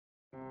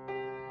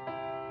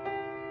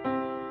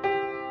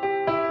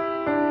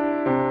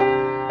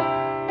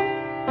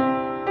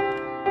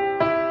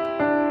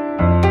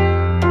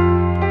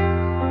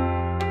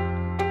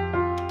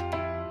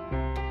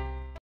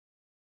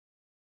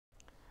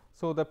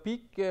So, the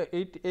peak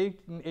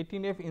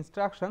 18F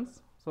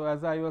instructions. So,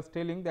 as I was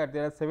telling that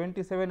there are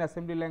 77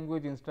 assembly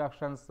language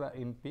instructions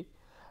in peak.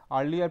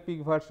 Earlier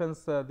peak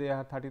versions they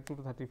are 32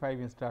 to 35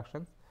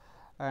 instructions,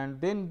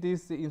 and then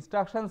this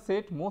instruction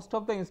set, most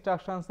of the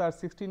instructions are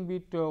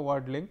 16-bit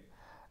word length,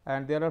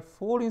 and there are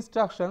 4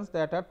 instructions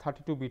that are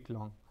 32-bit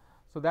long.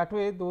 So, that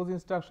way those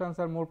instructions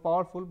are more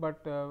powerful,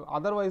 but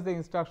otherwise the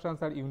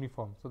instructions are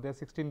uniform. So, they are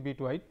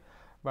 16-bit wide,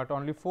 but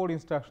only 4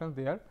 instructions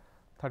they are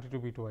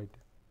 32-bit wide.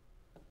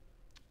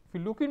 If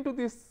you look into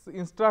these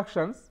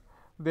instructions,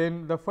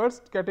 then the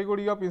first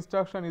category of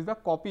instruction is the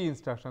copy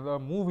instruction or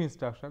move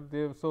instruction.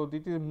 So,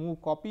 this is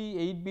move copy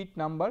 8-bit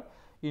number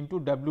into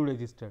W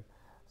register.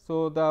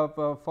 So,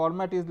 the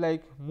format is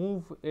like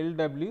move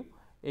LW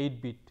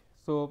 8-bit.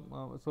 So,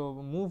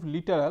 move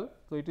literal.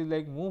 So, it is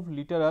like move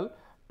literal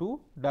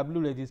to W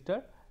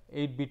register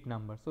 8-bit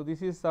number. So,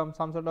 this is some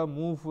sort of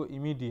move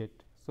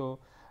immediate. So,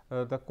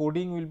 the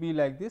coding will be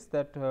like this,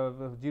 that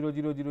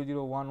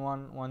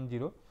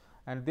 00001110,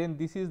 and then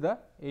this is the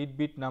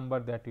 8-bit number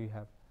that we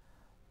have.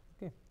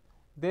 Okay.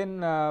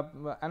 Then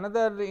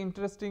another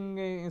interesting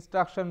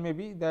instruction may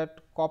be that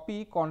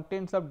copy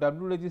contents of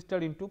W register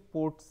into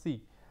port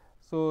C.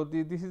 So,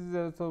 this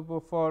is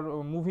so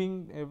for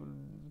moving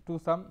to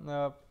some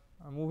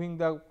moving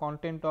the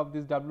content of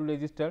this W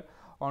register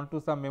onto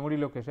some memory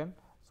location.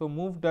 So,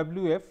 move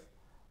WF.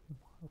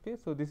 Okay.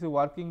 So, this is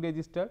working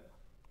register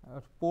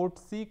port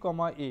C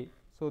comma A.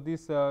 So,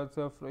 this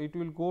so it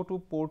will go to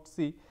port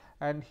C,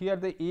 and here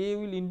the A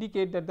will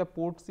indicate that the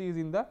port C is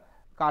in the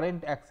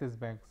current access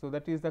bank. So,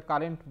 that is the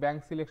current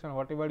bank selection,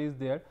 whatever is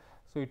there.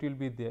 So, it will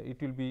be there,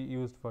 it will be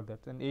used for that,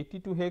 and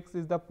 82 hex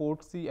is the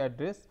port C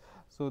address.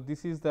 So,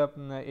 this is the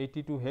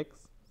 82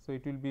 hex. So,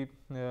 it will be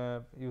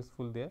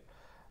useful there,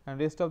 and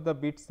rest of the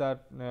bits are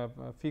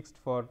fixed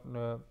for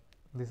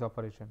this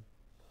operation.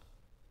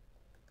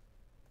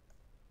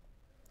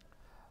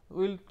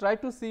 We will try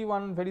to see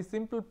one very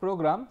simple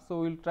program.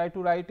 So, we will try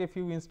to write a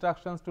few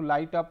instructions to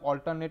light up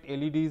alternate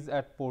LEDs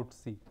at port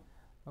C.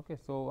 Okay.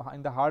 So,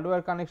 in the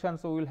hardware connection,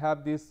 so we will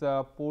have this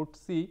port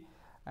C,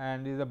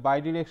 and is a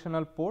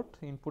bidirectional port,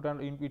 input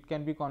and it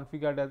can be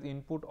configured as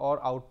input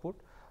or output.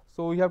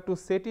 So, we have to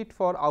set it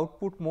for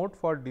output mode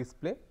for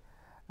display,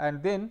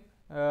 and then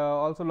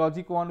also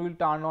logic 1 will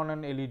turn on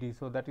an LED.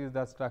 So, that is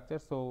the structure.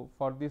 So,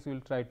 for this we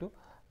will try to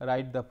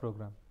write the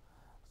program.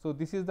 So,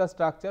 this is the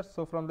structure.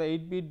 So, from the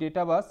 8-bit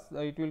data bus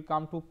it will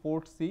come to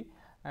port C,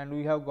 and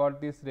we have got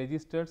this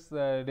registers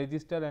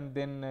register and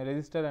then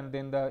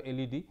the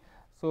LED.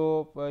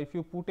 So, if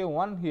you put a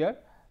 1 here,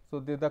 so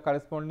the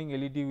corresponding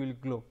LED will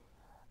glow,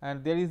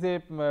 and there is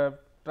a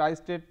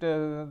tri-state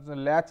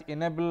latch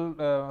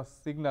enable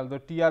signal. The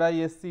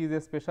TRISC is a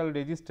special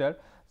register.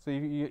 So,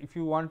 if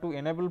you want to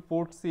enable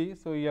port C,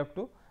 so you have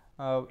to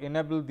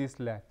enable this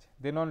latch,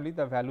 then only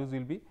the values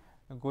will be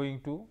going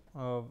to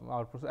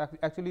output. So,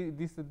 actually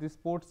this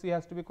port C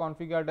has to be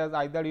configured as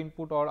either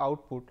input or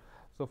output.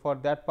 So, for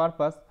that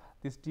purpose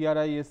this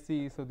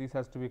TRISC, so this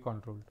has to be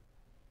controlled.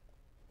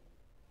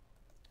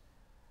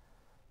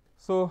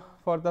 So,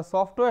 for the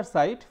software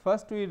side,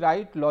 first we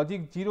write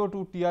logic 0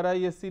 to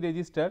TRISC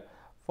register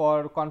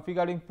for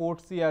configuring port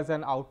C as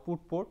an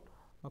output port,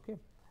 okay,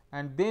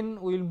 and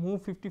then we will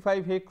move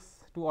 55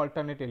 hex to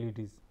alternate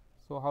LEDs.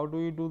 So, how do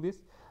we do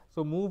this?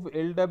 So, move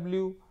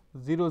LW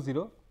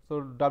 00. So,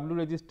 W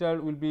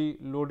register will be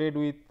loaded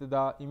with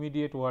the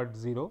immediate word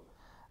 0,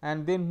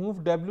 and then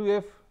move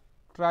WF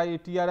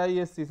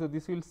TRISC. So,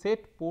 this will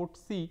set port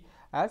C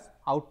as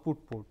output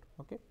port,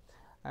 okay.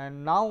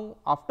 And now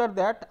after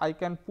that I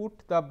can put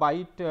the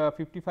byte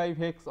 55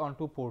 hex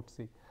onto port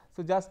C.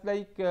 So, just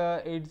like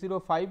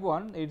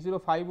 8051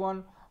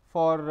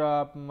 for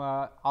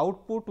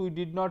output we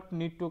did not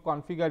need to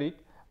configure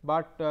it,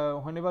 but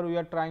whenever we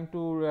are trying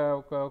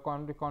to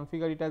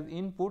configure it as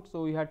input,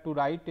 so we had to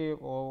write a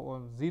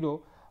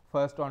 0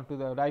 first onto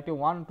the, write a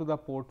 1 to the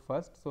port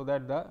first, so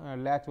that the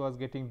latch was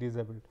getting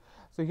disabled.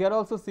 So, here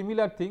also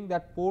similar thing,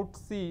 that port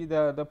C,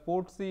 the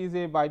port C is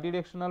a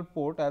bidirectional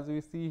port as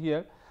we see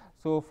here.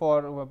 So,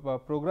 for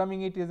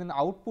programming it is in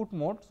output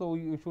mode. So,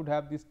 you should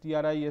have this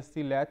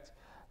TRISC latch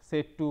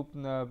set to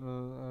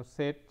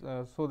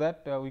so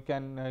that we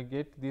can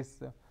get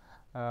this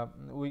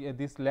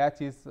this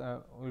latch is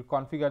will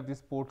configure this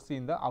port C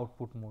in the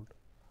output mode.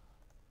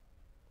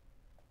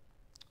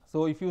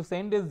 So, if you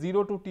send a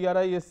 0 to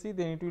TRISC,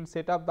 then it will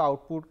set up the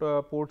output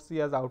port C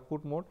as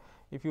output mode.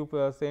 If you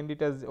send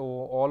it as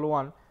all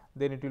 1,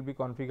 then it will be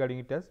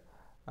configuring it as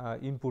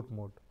input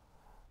mode.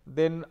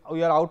 Then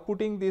we are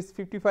outputting this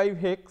 55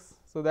 hex.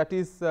 So, that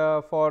is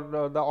for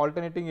the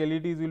alternating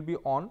LEDs will be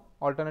on,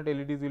 alternate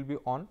LEDs will be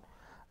on,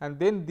 and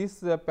then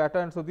this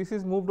pattern. So, this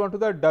is moved on to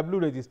the W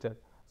register.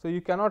 So, you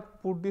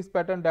cannot put this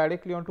pattern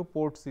directly onto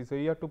port C. So,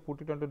 you have to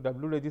put it onto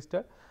W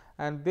register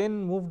and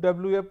then move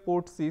WF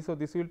port C. So,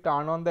 this will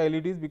turn on the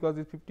LEDs, because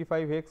this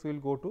 55 hex will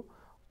go to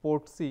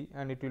port C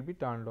and it will be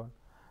turned on,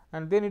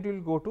 and then it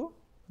will go to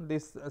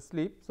this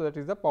sleep. So, that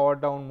is the power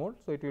down mode.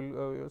 So, it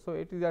will so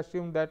it is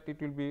assumed that it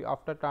will be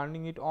after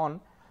turning it on.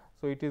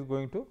 So, it is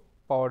going to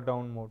power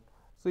down mode.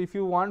 So, if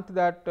you want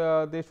that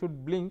they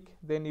should blink,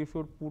 then you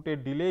should put a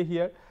delay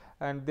here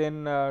and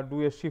then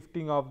do a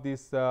shifting of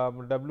this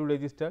W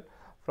register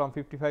from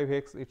 55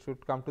 hex, it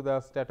should come to the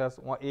status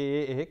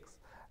AA hex,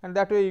 and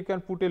that way you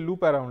can put a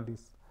loop around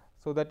this,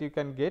 so that you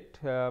can get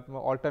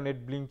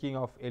alternate blinking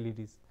of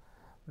LEDs.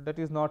 That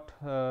is not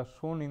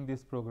shown in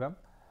this program.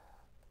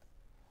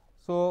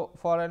 So,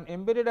 for an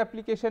embedded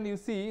application, you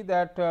see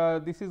that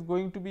this is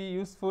going to be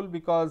useful,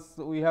 because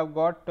we have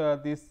got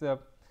this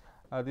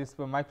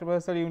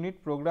microprocessor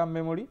unit, program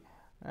memory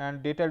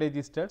and data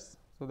registers.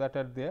 So, that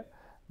are there.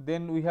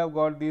 Then we have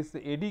got these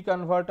AD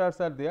converters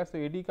are there. So,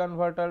 AD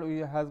converter we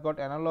has got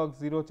analog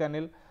 0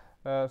 channel.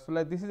 So,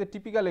 like this is a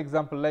typical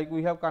example, like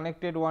we have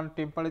connected one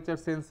temperature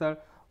sensor,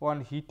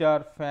 one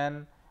heater,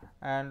 fan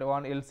and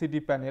one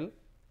LCD panel.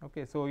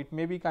 Okay. So, it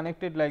may be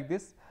connected like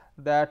this,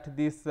 that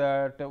this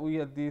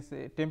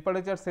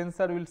temperature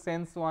sensor will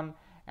sense one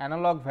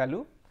analog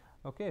value.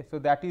 Okay. So,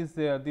 that is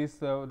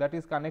that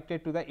is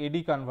connected to the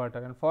AD converter,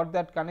 and for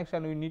that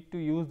connection we need to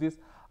use this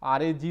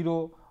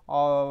RA0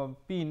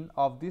 pin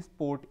of this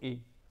port A.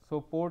 So,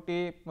 port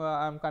A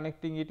I am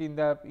connecting it in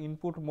the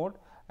input mode,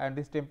 and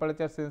this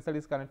temperature sensor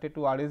is connected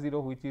to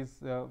RA0, which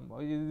is a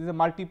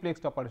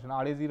multiplexed operation.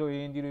 RA0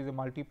 AN0 is a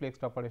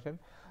multiplexed operation.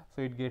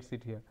 So, it gets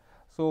it here.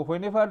 So,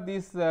 whenever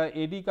this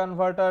AD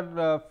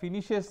converter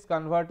finishes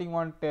converting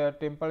one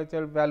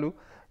temperature value,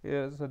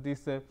 so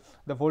this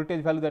the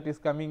voltage value that is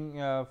coming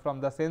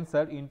from the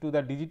sensor into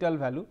the digital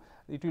value,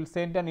 it will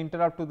send an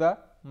interrupt to the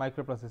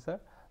microprocessor.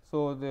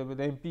 So, the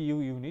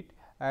MPU unit,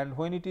 and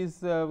when it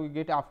is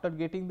after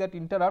getting that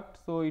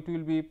interrupt, so it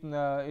will be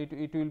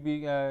it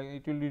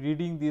will be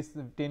reading this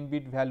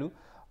 10-bit value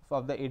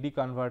of the AD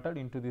converter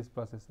into this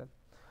processor.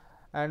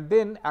 And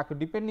then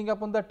depending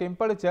upon the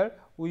temperature,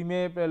 we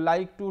may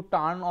like to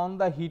turn on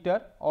the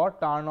heater or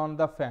turn on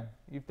the fan.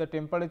 If the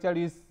temperature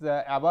is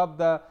above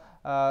the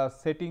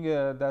setting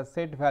the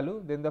set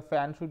value, then the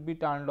fan should be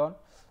turned on,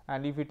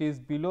 and if it is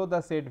below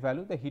the set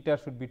value, the heater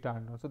should be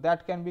turned on. So,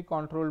 that can be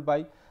controlled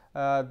by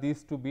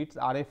these two bits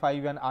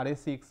RA5 and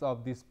RA6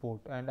 of this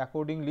port, and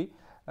accordingly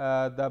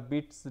the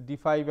bits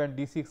D5 and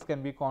D6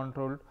 can be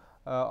controlled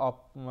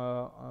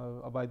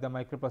by the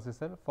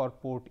microprocessor for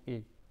port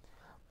A.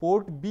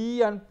 Port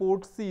B and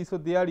port C, so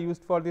they are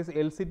used for this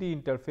LCD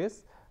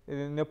interface.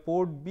 In a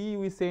port B,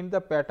 we send the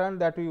pattern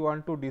that we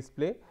want to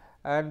display,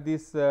 and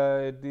this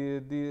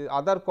the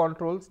other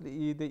controls,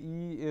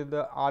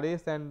 the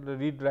RS and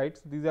read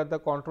writes, these are the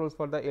controls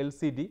for the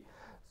LCD.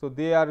 So,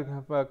 they are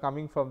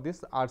coming from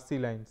this RC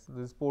lines,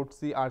 this port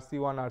C,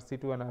 RC1,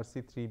 RC2 and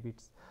RC3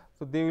 bits.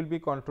 So, they will be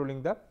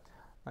controlling the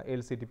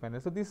LCD panel.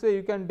 So, this way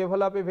you can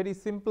develop a very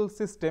simple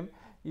system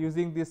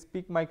using these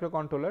PIC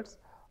microcontrollers,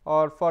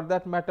 or for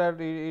that matter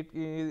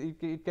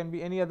it can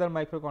be any other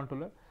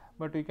microcontroller,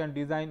 but we can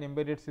design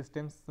embedded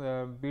systems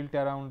built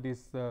around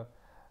these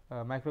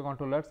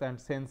microcontrollers and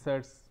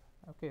sensors.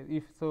 Okay.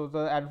 If so,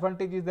 the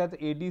advantage is that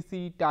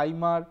ADC,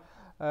 timer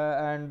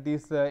and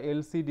this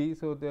LCD.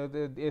 So,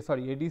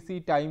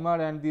 ADC, timer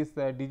and this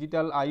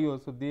digital IO.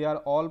 So, they are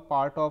all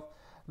part of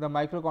the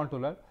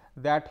microcontroller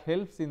that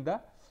helps in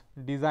the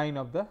design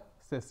of the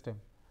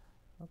system.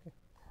 Okay.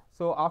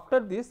 So, after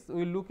this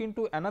we will look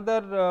into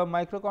another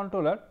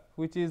microcontroller,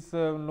 which is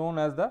known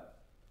as the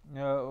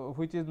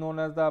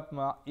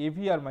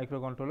AVR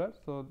microcontroller.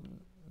 So,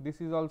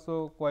 this is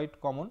also quite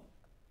common,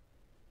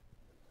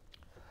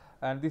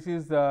 and this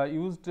is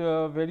used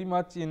very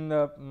much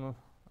in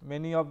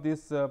many of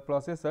these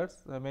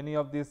processors, many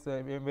of these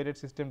embedded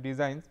system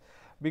designs,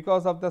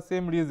 because of the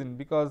same reason,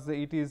 because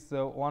it is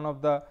one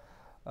of the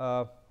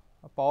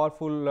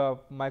powerful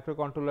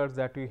microcontrollers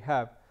that we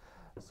have.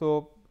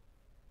 So,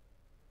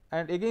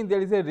 and again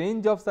there is a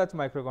range of such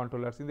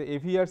microcontrollers in the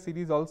AVR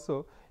series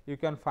also, you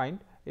can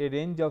find a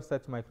range of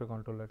such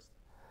microcontrollers.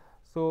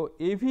 So,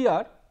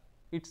 AVR,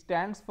 it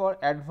stands for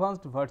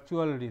Advanced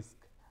Virtual RISC.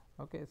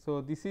 Okay. So,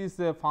 this is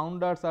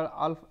founders are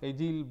Alf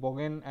Egil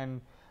Bogen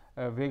and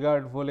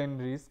Vegard Vollen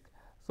RISC.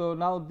 So,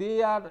 now they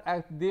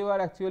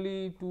were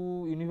actually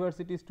two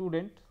university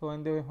students. So,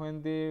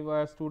 when they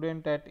were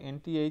student at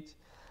NTH,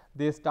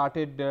 they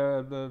started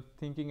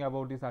thinking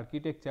about this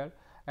architecture,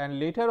 and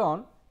later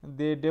on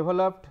they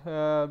developed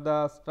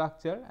the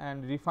structure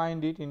and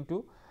refined it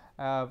into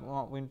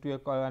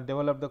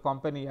developed the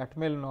company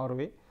Atmel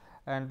Norway,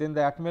 and then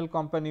the Atmel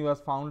company was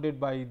founded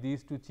by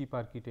these two chip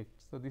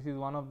architects. So, this is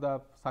one of the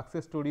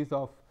success stories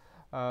of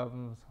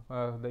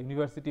the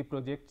university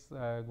projects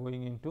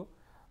going into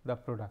the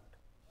product.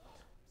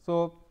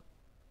 So,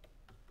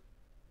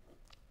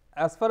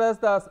 as far as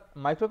the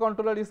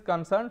microcontroller is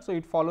concerned, so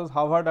it follows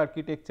Harvard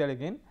architecture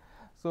again.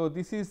 So,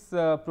 this is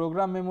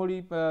program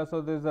memory.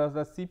 So, there is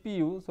the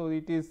CPU. So,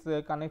 it is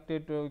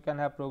connected to, you can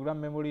have program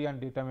memory and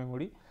data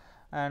memory,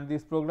 and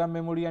this program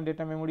memory and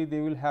data memory, they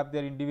will have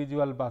their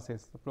individual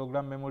buses, the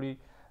program memory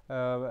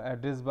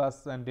address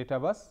bus and data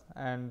bus,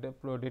 and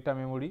data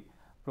memory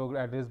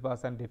address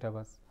bus and data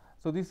bus.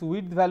 So, this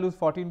width values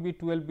 14-bit,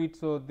 12-bit.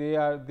 So, they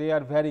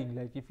are varying,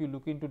 like if you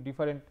look into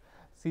different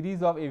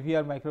series of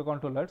AVR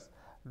microcontrollers,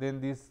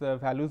 then these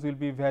values will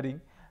be varying,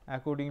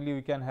 accordingly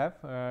we can have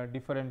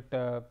different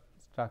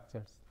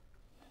structures.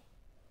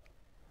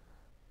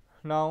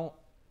 Now,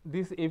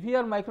 these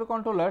AVR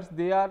microcontrollers,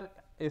 they are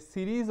a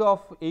series of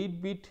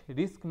 8-bit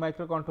RISC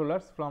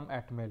microcontrollers from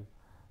Atmel.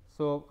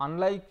 So,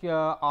 unlike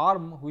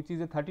ARM, which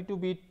is a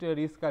 32-bit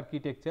RISC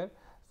architecture,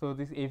 so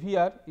this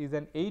AVR is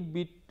an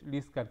 8-bit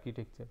RISC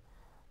architecture.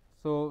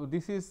 So,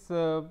 this is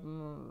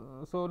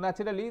so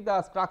naturally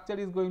the structure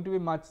is going to be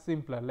much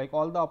simpler, like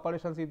all the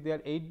operations, if they are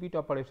 8-bit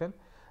operation,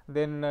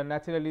 then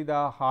naturally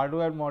the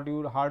hardware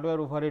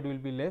overhead will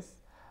be less,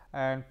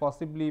 and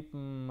possibly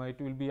it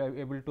will be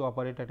able to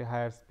operate at a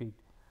higher speed.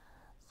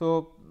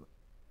 So,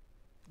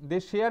 they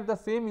share the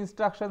same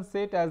instruction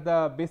set as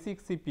the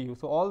basic CPU.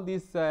 So, all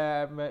these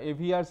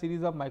AVR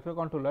series of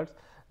microcontrollers,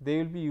 they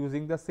will be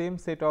using the same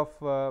set of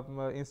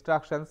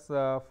instructions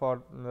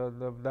for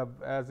the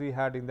as we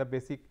had in the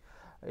basic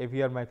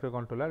AVR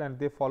microcontroller, and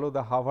they follow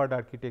the Harvard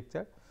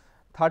architecture.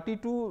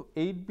 32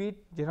 8-bit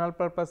general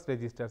purpose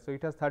registers. So,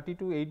 it has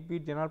 32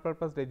 8-bit general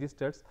purpose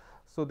registers.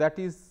 So, that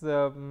is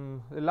a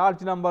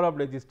large number of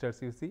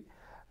registers you see.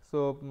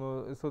 So,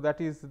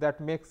 that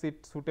makes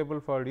it suitable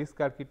for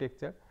RISC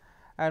architecture,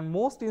 and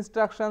most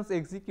instructions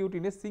execute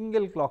in a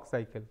single clock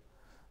cycle.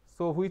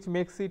 So, which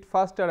makes it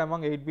faster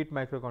among 8-bit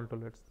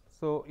microcontrollers.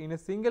 So, in a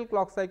single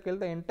clock cycle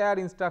the entire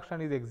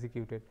instruction is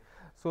executed.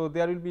 So,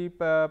 there will be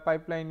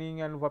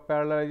pipelining and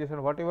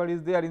parallelization, whatever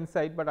is there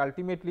inside, but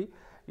ultimately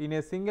in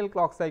a single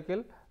clock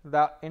cycle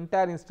the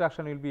entire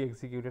instruction will be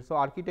executed. So,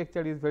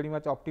 architecture is very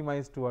much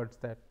optimized towards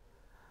that.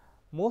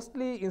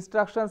 Mostly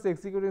instructions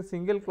execute in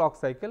single clock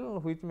cycle,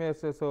 which may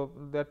so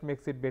that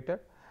makes it better,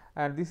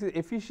 and this is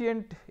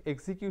efficient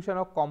execution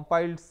of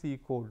compiled C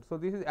code. So,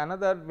 this is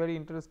another very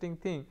interesting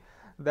thing,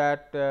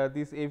 that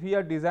these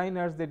AVR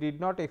designers, they did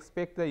not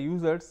expect the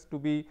users to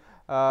be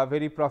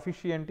very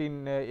proficient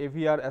in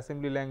AVR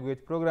assembly language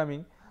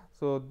programming.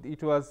 So,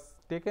 it was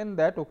taken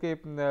that okay,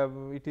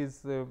 it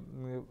is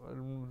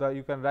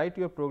you can write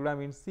your program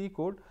in C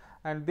code,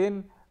 and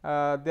then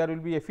there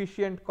will be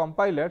efficient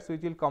compilers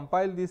which will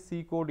compile this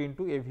C code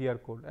into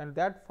AVR code, and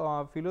that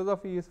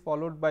philosophy is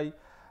followed by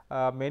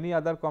many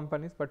other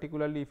companies,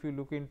 particularly if you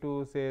look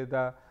into say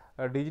the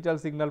digital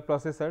signal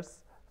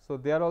processors. So,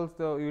 there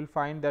also you will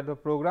find that the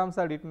programs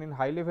are written in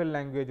high level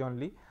language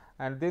only,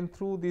 and then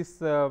through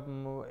this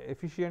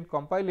efficient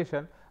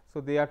compilation,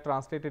 so they are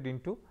translated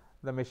into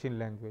the machine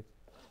language.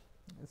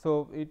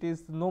 So, it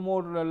is no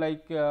more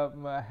like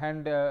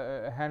hand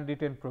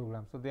written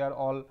programs. So, they are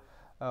all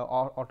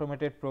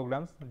automated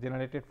programs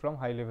generated from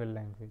high level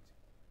language.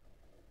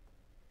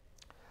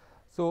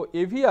 So,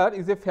 AVR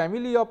is a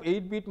family of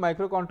 8-bit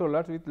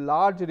microcontrollers with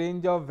large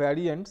range of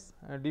variants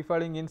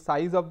differing in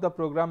size of the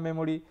program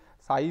memory,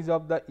 size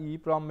of the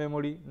EEPROM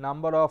memory,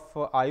 number of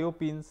IO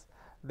pins,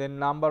 then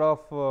number of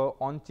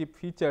on-chip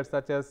features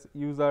such as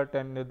UART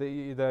and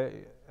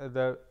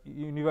the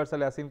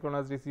universal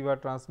asynchronous receiver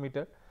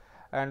transmitter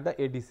and the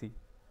ADC.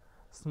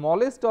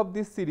 Smallest of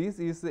this series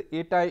is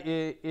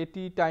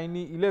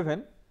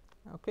AT-Tiny11.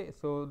 Okay,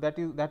 so that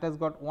has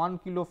got 1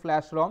 kilo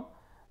flash ROM,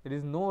 there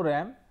is no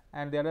RAM,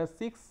 and there are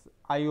 6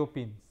 IO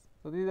pins.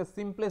 So, this is the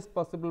simplest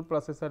possible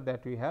processor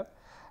that we have,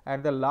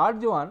 and the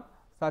large one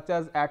such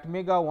as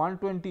Atmega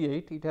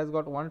 128, it has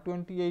got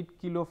 128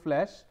 kilo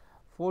flash,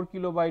 4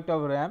 kilobyte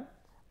of RAM,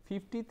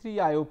 53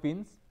 IO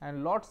pins,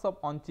 and lots of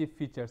on chip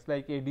features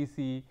like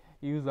ADC,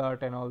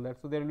 UART and all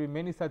that. So, there will be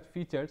many such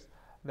features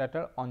that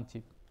are on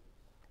chip.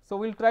 So,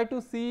 we will try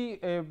to see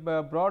a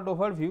broad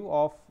overview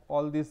of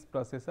all these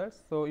processors.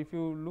 So, if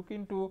you look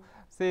into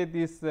say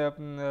this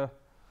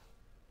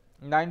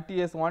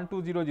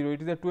 90S1200,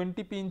 it is a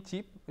 20 pin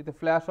chip with a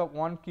flash of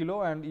 1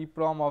 kilo and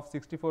EEPROM of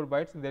 64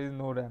 bytes, and there is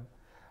no RAM.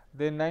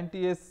 Then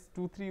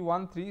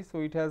 90S2313, so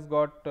it has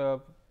got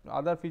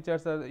other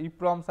features as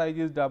EEPROM size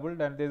is doubled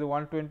and there is a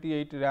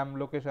 128 RAM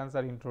locations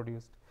are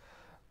introduced.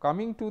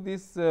 Coming to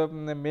this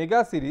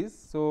Mega series,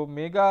 so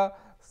Mega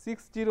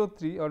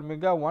 603 or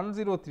Mega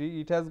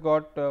 103, it has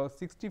got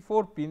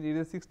 64 pins, it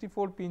is a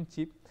 64 pin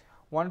chip,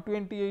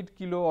 128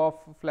 kilo of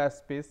flash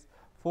space,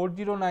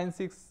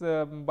 4096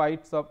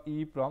 bytes of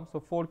EEPROM, so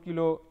 4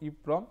 kilo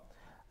EEPROM,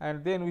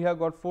 and then we have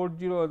got 4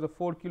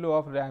 kilo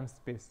of RAM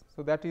space.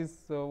 So, that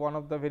is one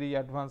of the very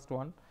advanced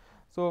one.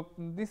 So,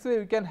 this way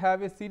we can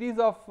have a series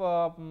of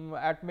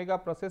Atmega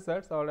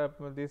processors or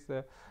this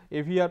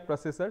AVR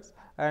processors,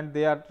 and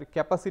their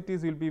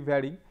capacities will be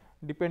varying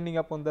depending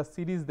upon the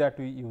series that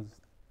we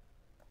use.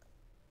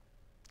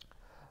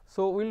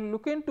 So, we will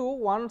look into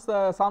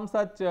some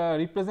such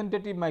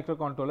representative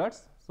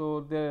microcontrollers.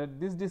 So,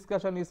 this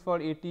discussion is for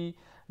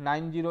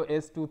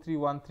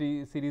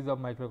AT90S2313 series of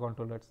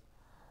microcontrollers.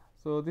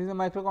 So, this is a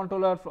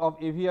microcontroller of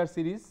AVR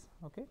series.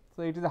 Okay.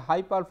 So, it is a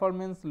high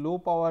performance low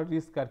power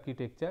RISC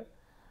architecture.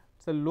 It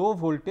is a low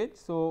voltage.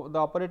 So, the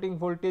operating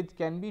voltage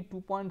can be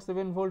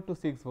 2.7 volt to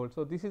 6 volt.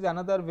 So, this is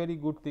another very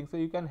good thing. So,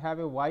 you can have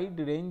a wide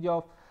range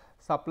of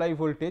supply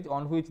voltage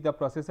on which the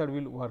processor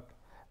will work.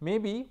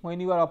 Maybe when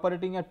you are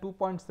operating at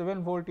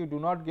 2.7 volt, you do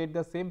not get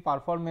the same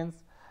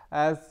performance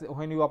as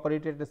when you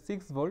operate at a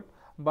 6 volt,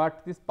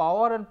 but this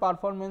power and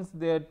performance,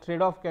 their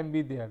trade off can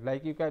be there,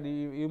 like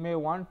you may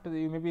want,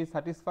 you may be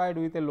satisfied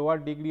with a lower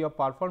degree of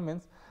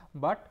performance,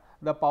 but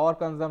the power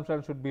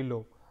consumption should be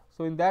low.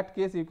 So, in that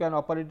case you can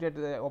operate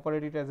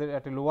it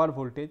at a lower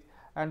voltage,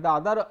 and the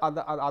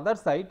other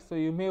side. So,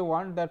 you may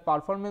want that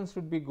performance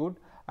should be good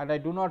and I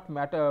do not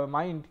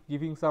mind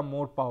giving some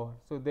more power.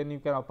 So, then you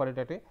can operate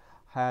at a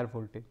higher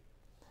voltage.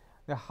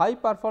 The high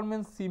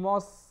performance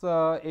CMOS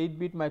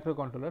 8-bit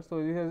microcontroller. So,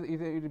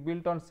 it is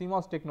built on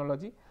CMOS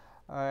technology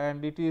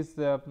and it is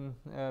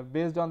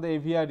based on the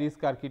AVR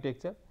RISC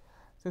architecture.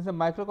 Since the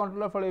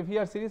microcontroller for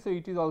AVR series, so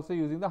it is also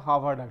using the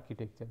Harvard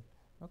architecture.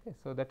 Okay,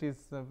 so that is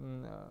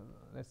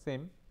the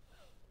same.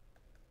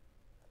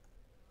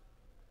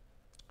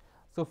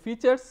 So,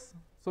 features.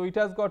 So, it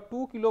has got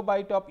 2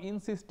 kilobyte of in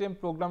system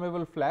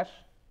programmable flash,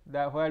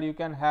 where you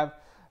can have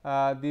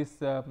this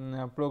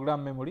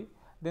program memory.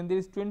 Then there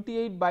is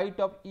 28 byte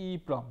of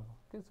EEPROM.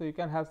 Okay, so, you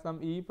can have some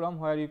EEPROM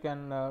where you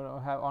can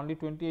have only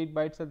 28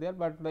 bytes are there,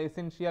 but the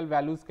essential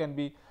values can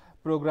be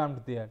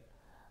programmed there.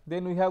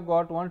 Then we have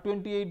got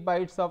 128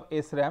 bytes of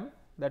SRAM,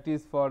 that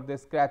is for the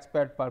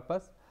scratchpad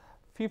purpose,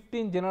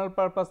 15 general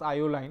purpose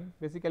IO line,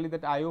 basically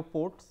that IO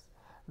ports,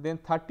 then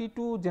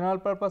 32 general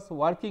purpose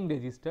working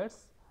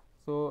registers.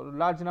 So,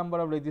 large number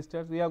of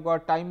registers. We have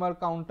got timer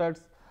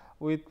counters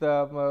with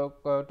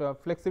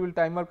flexible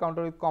timer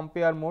counter with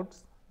compare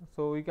modes.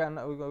 So, we can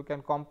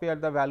compare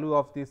the value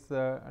of these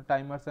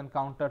timers and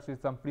counters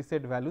with some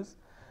preset values.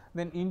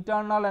 Then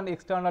internal and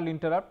external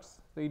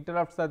interrupts. The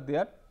interrupts are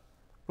there.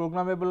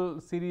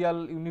 Programmable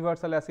serial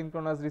universal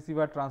asynchronous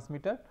receiver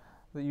transmitter,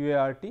 the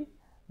UART.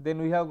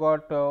 Then we have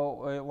got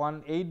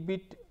one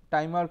 8-bit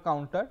timer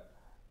counter.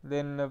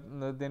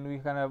 Then we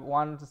can have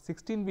one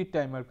 16-bit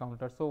timer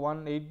counter. So,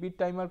 one 8-bit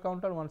timer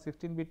counter, one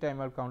 16-bit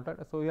timer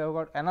counter. So, we have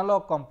got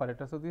analog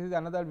comparator. So, this is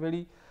another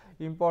very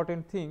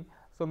important thing.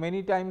 So,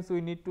 many times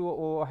we need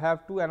to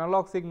have two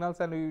analog signals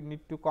and we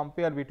need to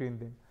compare between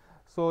them.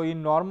 So,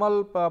 in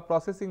normal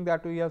processing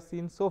that we have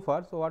seen so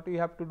far. So, what we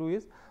have to do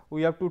is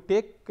we have to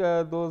take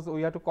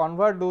we have to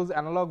convert those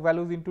analog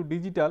values into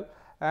digital,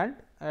 and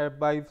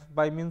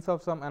by means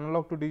of some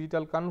analog to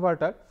digital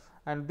converter,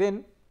 and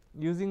then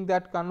using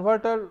that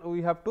converter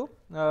we have to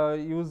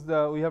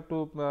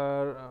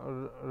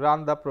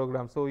run the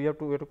program. So, we have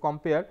to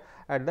compare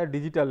at the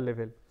digital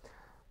level.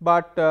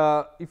 But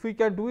if we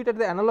can do it at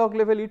the analog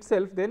level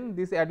itself, then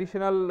these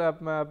additional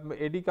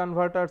AD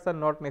converters are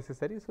not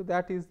necessary. So,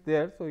 that is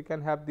there. So, we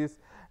can have this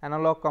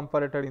analog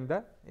comparator in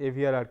the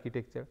AVR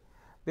architecture.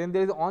 Then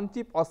there is on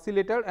chip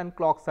oscillator and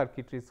clock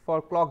circuitries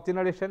for clock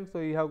generation. So,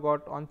 you have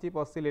got on chip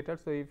oscillator.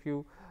 So, if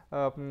you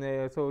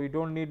so you do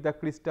not need the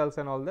crystals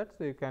and all that.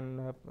 So, you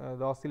can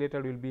the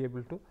oscillator will be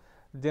able to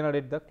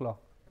generate the clock.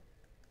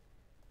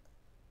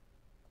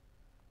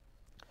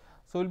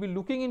 So, we will be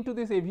looking into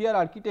this AVR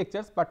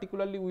architectures,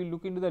 particularly we will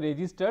look into the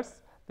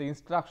registers, the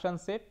instruction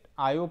set,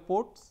 IO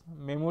ports,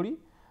 memory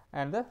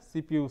and the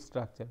CPU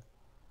structure.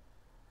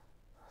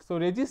 So,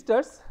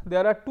 registers,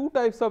 there are two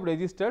types of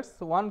registers,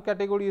 one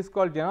category is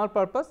called general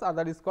purpose,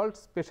 other is called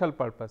special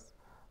purpose.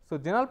 So,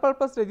 general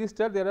purpose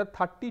register, there are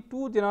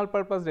 32 general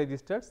purpose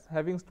registers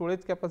having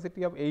storage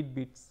capacity of 8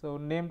 bits. So,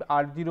 named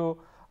R0,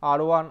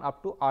 R1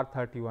 up to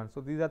R31.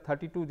 So, these are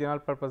 32 general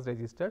purpose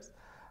registers,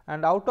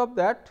 and out of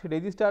that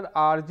register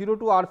R0 to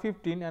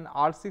R15 and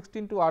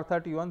R16 to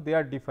R31, they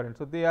are different.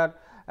 So, they are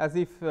as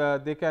if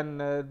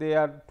they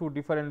are two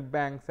different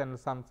banks and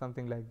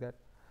something like that.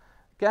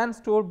 Can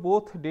store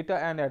both data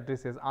and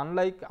addresses,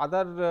 unlike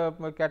other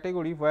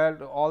category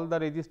where all the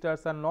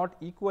registers are not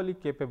equally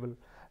capable.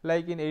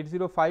 Like in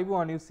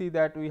 8051, you see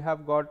that we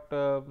have got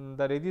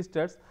the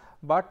registers,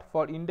 but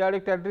for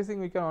indirect addressing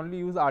we can only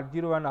use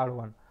R0 and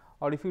R1.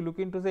 Or if you look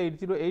into say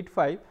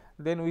 8085,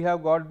 then we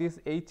have got this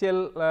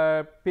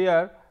HL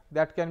pair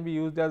that can be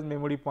used as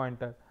memory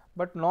pointer,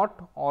 but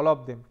not all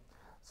of them.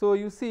 So,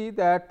 you see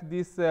that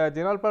these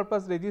general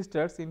purpose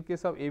registers in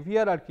case of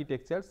AVR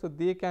architecture, so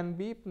they can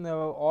be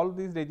all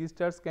these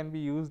registers can be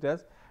used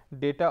as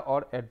data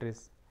or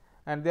address.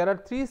 And there are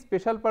three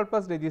special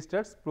purpose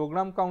registers: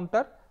 program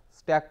counter,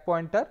 stack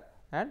pointer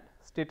and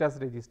status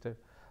register.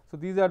 So,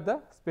 these are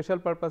the special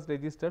purpose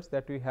registers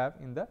that we have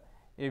in the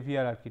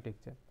AVR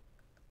architecture.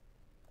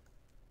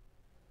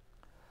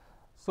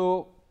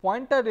 So,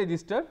 pointer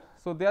register.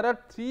 So, there are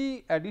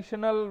three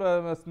additional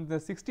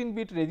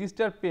 16-bit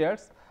register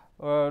pairs,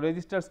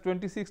 registers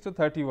 26 to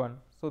 31.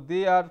 So,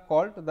 they are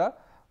called the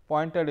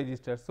pointer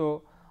registers.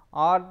 So,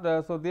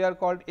 so they are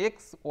called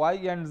X, Y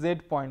and Z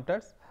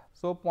pointers.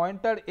 So,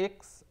 pointer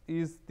X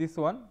is this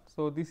one.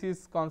 So, this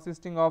is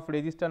consisting of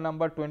register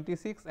number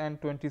 26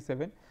 and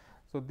 27.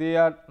 So, they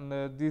are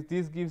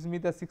this gives me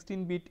the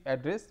 16-bit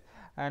address,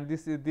 and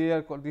this is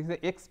this is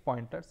the X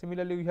pointer.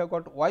 Similarly, we have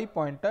got Y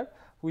pointer,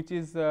 which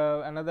is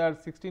another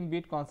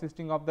 16-bit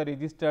consisting of the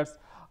registers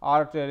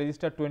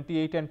register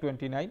 28 and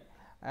 29,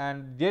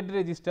 and Z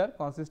register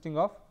consisting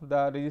of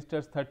the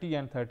registers 30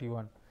 and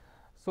 31.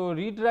 So,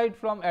 read write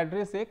from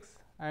address X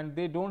and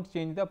they do not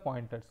change the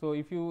pointer. So,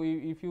 if you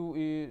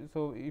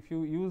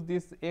use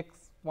this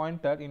X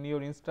pointer in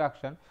your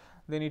instruction,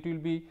 then it will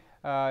be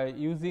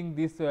using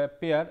this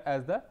pair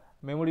as the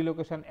memory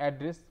location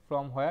address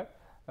from where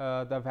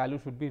the value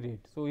should be read.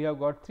 So, we have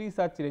got 3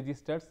 such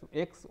registers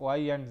x, y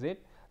and z.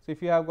 So,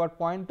 if you have got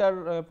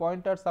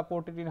pointer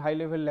supported in high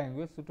level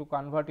language, so to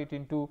convert it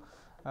into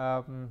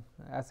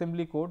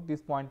assembly code,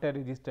 these pointer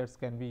registers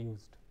can be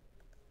used.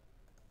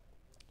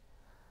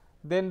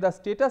 Then the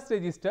status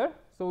register.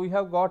 So, we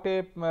have got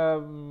a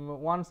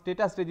one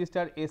status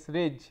register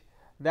sreg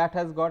that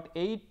has got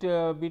 8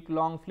 bit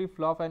long flip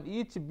flop, and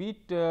each bit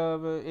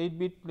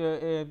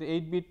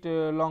 8 bit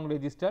long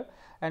register,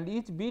 and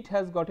each bit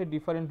has got a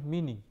different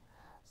meaning.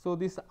 So,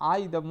 this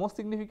I, the most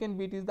significant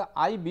bit is the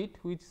I bit,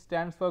 which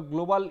stands for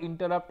global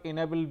interrupt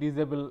enable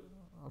disable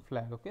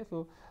flag. Okay.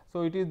 So,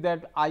 it is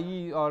that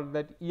IE or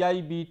that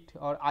EI bit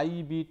or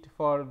IE bit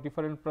for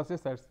different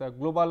processors, the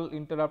global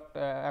interrupt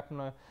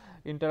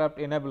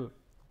enable.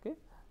 Okay.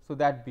 So,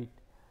 that bit.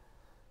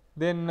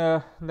 Then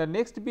the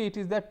next bit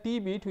is the T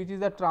bit, which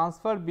is the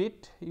transfer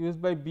bit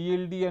used by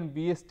BLD and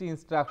BST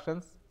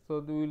instructions. So,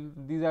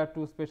 these are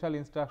 2 special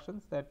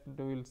instructions that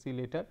we will see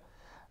later.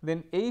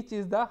 Then H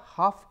is the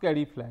half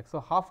carry flag.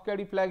 So, half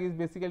carry flag is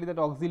basically that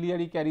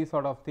auxiliary carry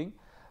sort of thing.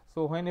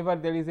 So, whenever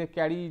there is a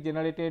carry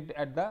generated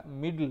at the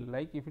middle,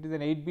 like if it is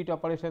an 8 bit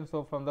operation,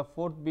 so from the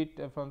 4th bit,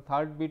 from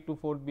 3rd bit to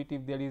 4th bit,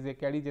 if there is a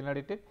carry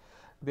generated,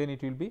 then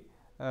it will be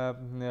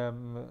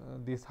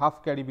this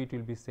half carry bit will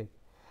be set.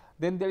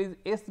 Then there is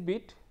S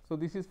bit. So,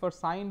 this is for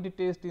signed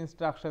test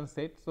instruction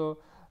set. So,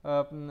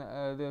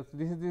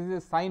 this is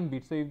a sign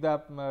bit. So, if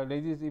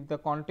the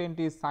content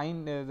is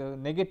signed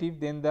negative,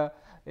 then the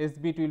S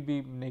bit will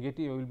be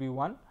negative, will be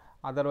 1,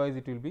 otherwise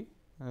it will be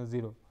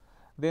 0.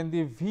 Then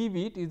the V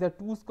bit is the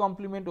 2's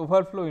complement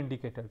overflow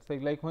indicator. So,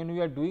 like when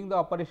we are doing the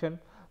operation,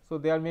 so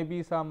there may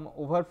be some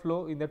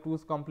overflow in the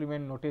 2's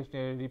complement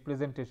notation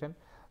representation.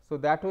 So,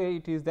 that way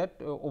it is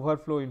that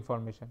overflow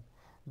information.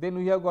 Then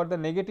we have got the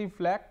negative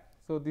flag.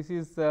 So, this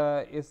is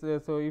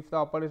so if the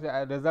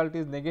operation result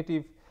is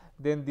negative,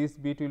 then this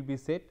bit will be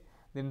set,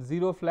 then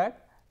 0 flag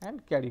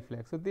and carry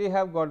flag. So, they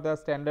have got the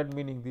standard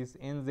meaning, this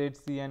N, Z,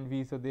 C and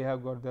V. So, they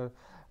have got the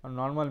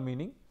normal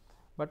meaning,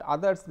 but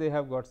others they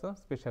have got some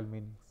special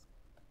meanings.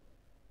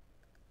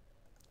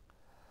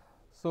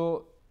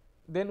 So,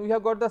 then we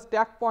have got the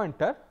stack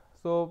pointer.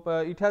 So,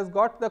 it has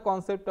got the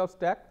concept of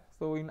stack.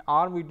 So, in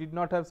ARM we did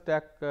not have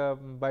stack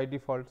by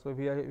default. So,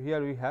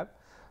 here we have.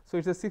 So,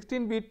 it is a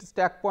 16 bit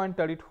stack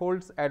pointer. It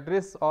holds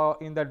address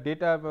in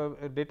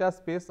the data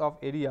space of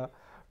area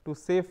to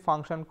save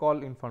function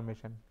call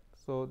information.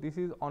 So, this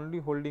is only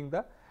holding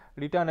the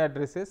return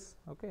addresses.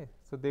 Okay.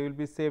 So, they will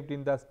be saved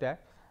in the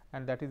stack,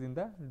 and that is in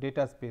the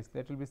data space,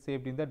 that will be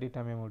saved in the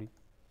data memory.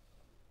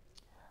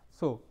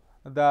 So,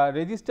 the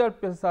register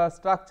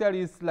structure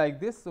is like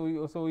this.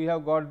 So, we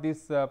have got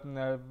this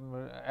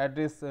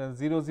address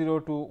 00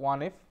 to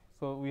 1F.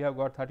 So, we have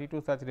got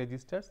 32 such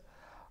registers,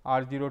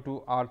 R0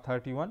 to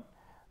R31,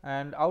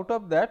 and out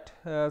of that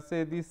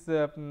say this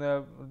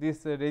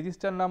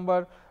register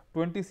number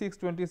 26,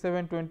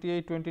 27,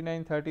 28,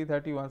 29, 30,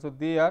 31. So,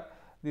 they are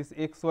this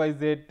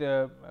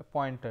XYZ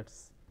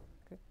pointers.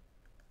 Okay.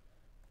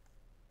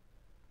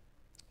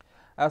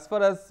 As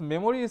far as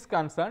memory is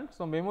concerned,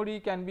 so memory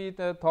can be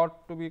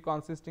thought to be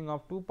consisting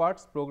of 2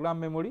 parts, program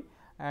memory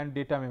and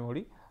data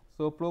memory.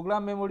 So,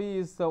 program memory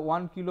is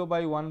 1 kilo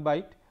by 1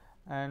 byte,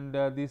 and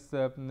this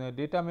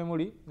data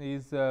memory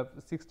is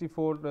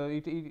 64.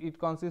 It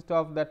consists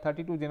of that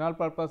 32 general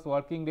purpose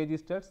working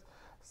registers,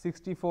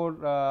 64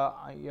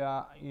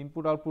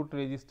 input output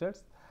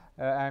registers,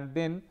 and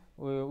then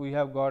we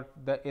have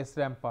got the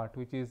SRAM part,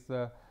 which is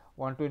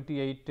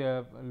 128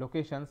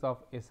 locations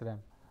of SRAM.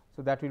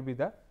 So, that will be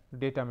the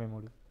data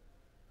memory.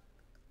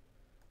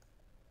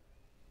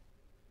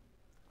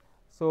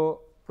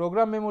 So,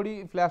 program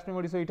memory, flash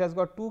memory. So, it has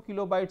got 2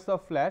 kilobytes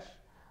of flash.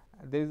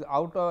 There is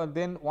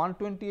then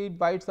 128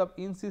 bytes of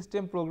in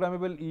system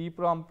programmable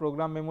EEPROM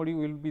program memory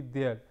will be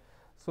there.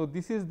 So,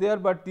 this is there,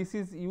 but this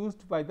is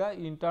used by the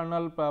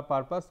internal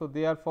purpose. So,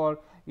 they are for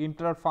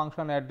interrupt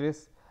function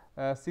address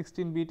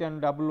 16 bit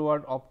and double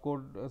word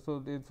opcode.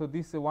 So,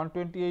 this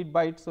 128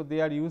 bytes. So,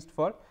 they are used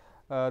for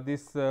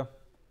this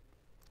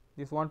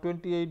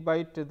 128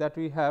 byte that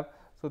we have.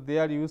 So, they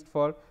are used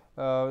for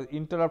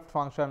interrupt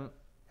function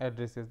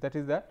addresses, that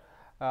is the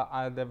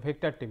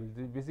vector table,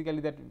 basically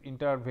that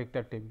interrupt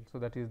vector table. So,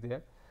 that is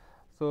there.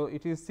 So,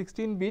 it is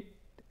 16 bit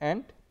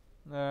and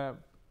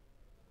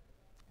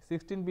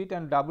 16 bit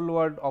and double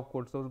word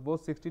opcode. So,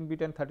 both 16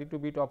 bit and 32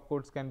 bit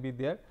opcodes can be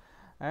there,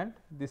 and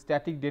the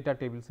static data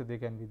table. So, they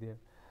can be there.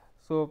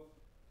 So,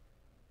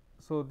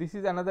 this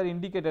is another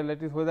indicator,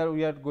 that is whether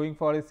we are going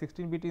for a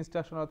 16 bit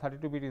instruction or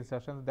 32 bit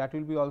instruction, that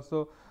will be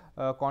also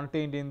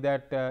contained in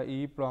that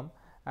EEPROM.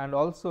 And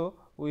also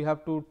we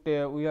have to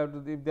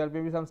if there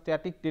may be some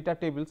static data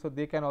table. So,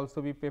 they can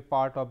also be a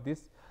part of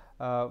this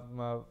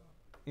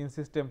in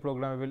system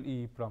programmable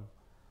EEPROM.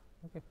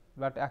 Okay.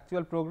 But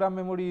actual program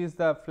memory is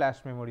the flash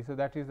memory. So,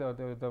 that is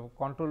the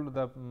control,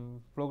 the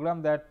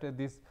program that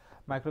this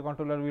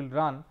microcontroller will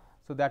run,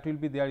 So, that will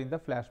be there in the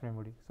flash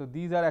memory. So,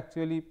 these are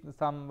actually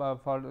some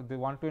for the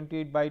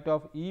 128 byte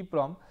of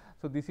EEPROM.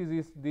 So,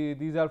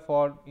 these are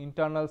for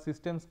internal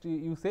systems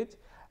usage,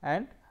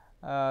 and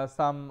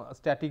some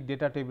static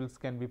data tables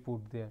can be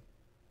put there.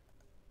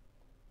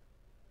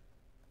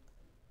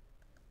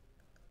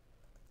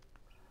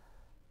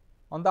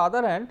 On the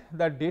other hand,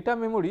 the data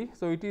memory,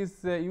 so it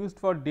is used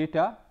for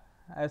data,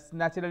 as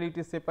naturally it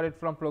is separate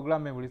from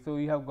program memory. So,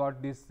 we have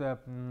got this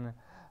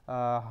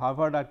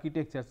Harvard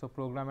architecture. So,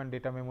 program and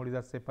data memories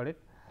are separate.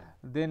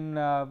 Then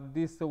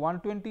this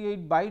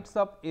 128 bytes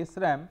of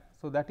SRAM,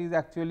 so that is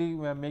actually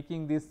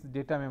making this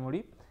data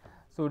memory.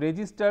 So,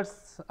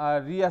 registers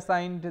are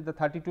reassigned the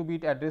 32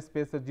 bit address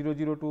space, so 00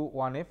 to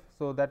 1F.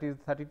 So, that is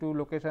 32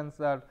 locations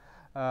are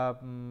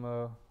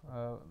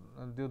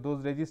those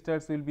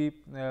registers will be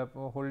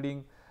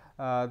holding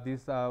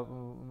this a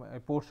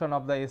portion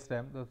of the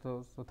SRAM.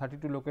 So,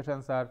 32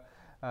 locations are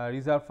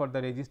reserved for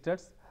the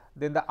registers.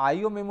 Then the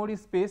IO memory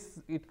space,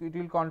 it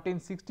will contain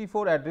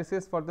 64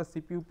 addresses for the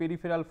CPU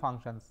peripheral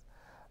functions.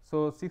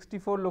 So,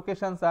 64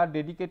 locations are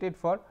dedicated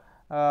for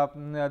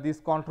these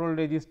control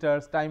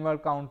registers, timer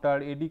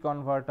counter, AD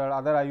converter,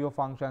 other IO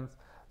functions.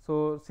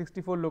 So,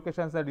 64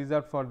 locations are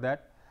reserved for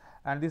that,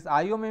 and this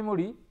IO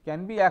memory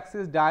can be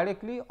accessed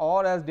directly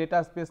or as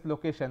data space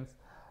locations,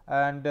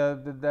 and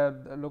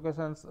the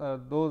locations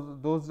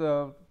those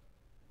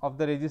of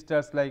the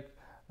registers like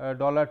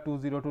 $20 to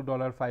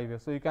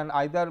 $5. So, you can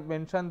either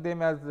mention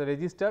them as the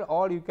register,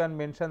 or you can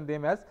mention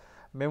them as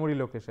memory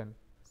location.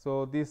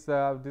 So, this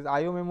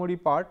IO memory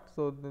part,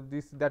 so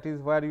that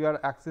is where you are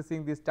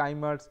accessing these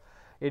timers,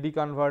 AD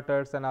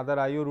converters and other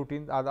IO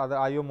routines, other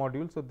IO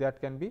modules. So, that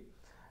can be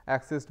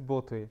accessed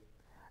both way,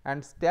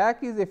 and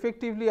stack is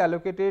effectively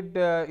allocated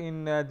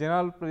in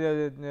general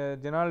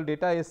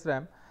data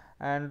SRAM,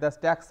 and the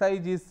stack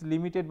size is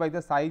limited by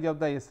the size of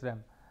the SRAM.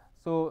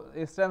 So,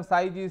 SRAM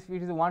size is,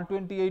 it is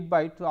 128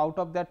 bytes. So, out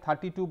of that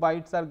 32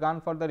 bytes are gone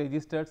for the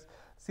registers,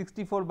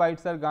 64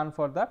 bytes are gone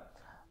for the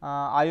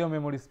IO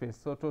memory space.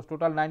 So,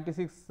 total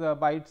 96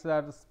 bytes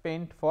are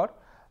spent for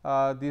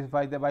this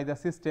by the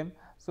system.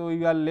 So,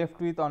 you are left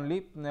with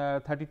only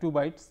 32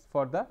 bytes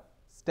for the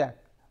stack.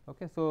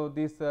 Okay. So,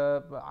 this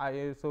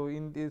so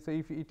in this, so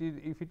if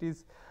it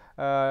is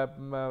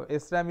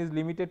SRAM is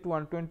limited to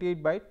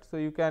 128 bytes. So,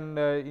 you can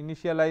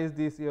initialize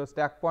this your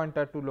stack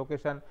pointer to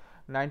location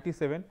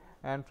 97,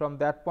 and from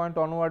that point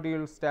onward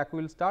your stack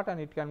will start, and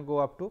it can go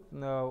up to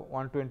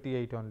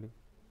 128 only.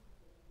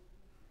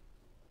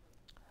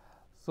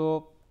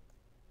 So,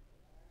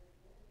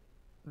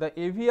 the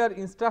AVR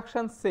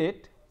instruction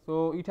set,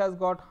 so it has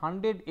got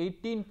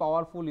 118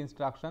 powerful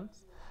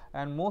instructions,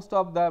 and most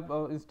of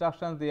the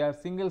instructions, they are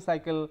single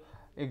cycle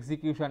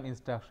execution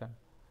instruction.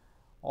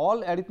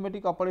 All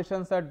arithmetic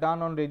operations are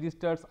done on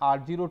registers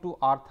R0 to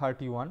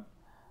R31,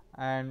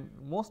 and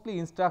mostly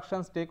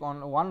instructions take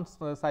on one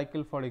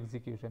cycle for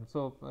execution.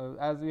 So,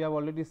 as we have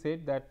already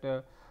said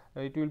that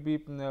it will be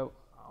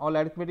all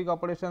arithmetic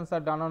operations are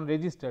done on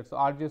registers. So,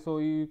 R0, so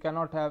you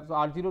cannot have, so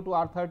R0 to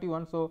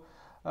R31. So,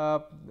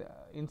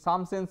 in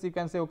some sense you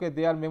can say okay,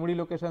 they are memory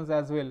locations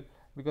as well,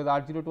 because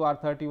R0 to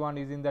R31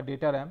 is in the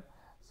data RAM.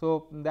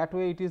 So, that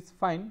way it is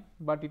fine,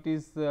 but it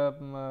is the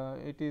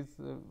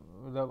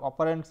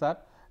operands are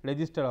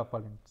register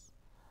operands.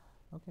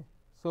 Okay.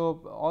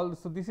 So,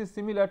 also this is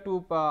similar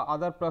to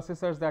other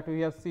processors that we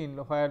have seen,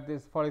 where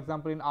this, for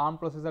example, in ARM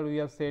processor we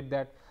have said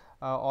that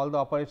all the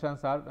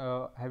operations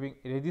are having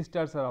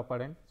registers are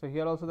operand. So,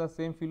 here also the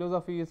same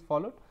philosophy is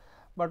followed,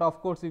 but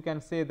of course, you can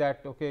say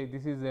that okay,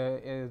 this is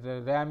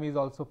a RAM is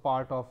also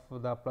part of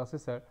the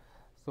processor.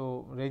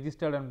 So,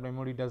 register and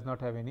memory does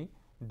not have any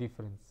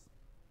difference.